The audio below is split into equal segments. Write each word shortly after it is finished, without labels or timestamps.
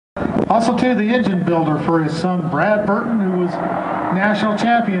Also to the engine builder for his son Brad Burton, who was national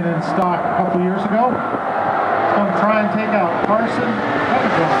champion in stock a couple years ago. He's going to try and take out Carson.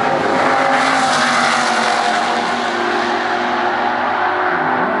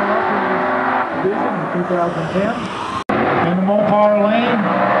 Division in 2010. In the Mopar lane,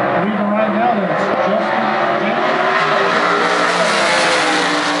 leading right now, that's Justin.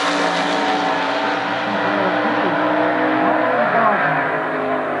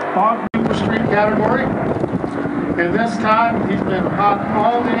 Bogner Street category, and this time he's been hot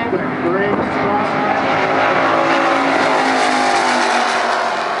all day with great crossing.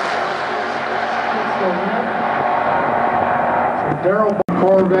 So Darryl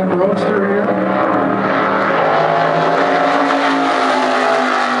Corvette Roadster here.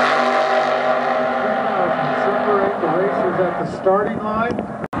 Separate the racers at the starting line.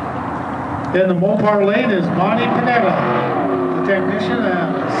 In the Mopar lane is Monte Pennetta, the technician,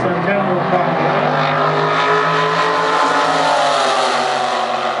 and Centennial Bogner.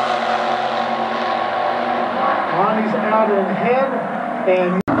 Monte's out in head,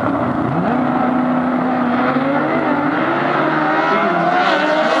 and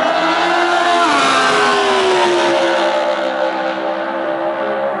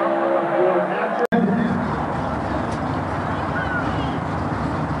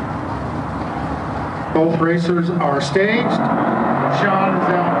both racers are staged. Shawn is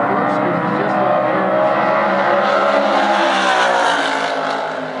out first because he's just out first.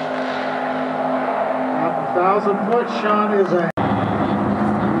 Up 1,000 foot, Shawn is a.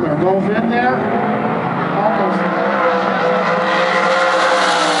 They're both in there. Almost.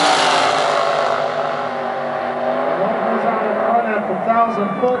 One goes out in front at the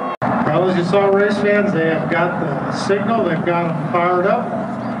 1,000 foot. Well, as you saw, race fans, they have got the signal. They've got them fired up.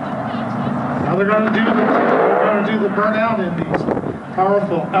 Now they're going to do the burnout in these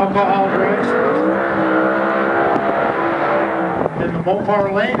powerful alcohol dragsters. In the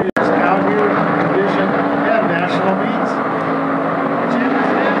Mopar lane is out here in the division at national meet.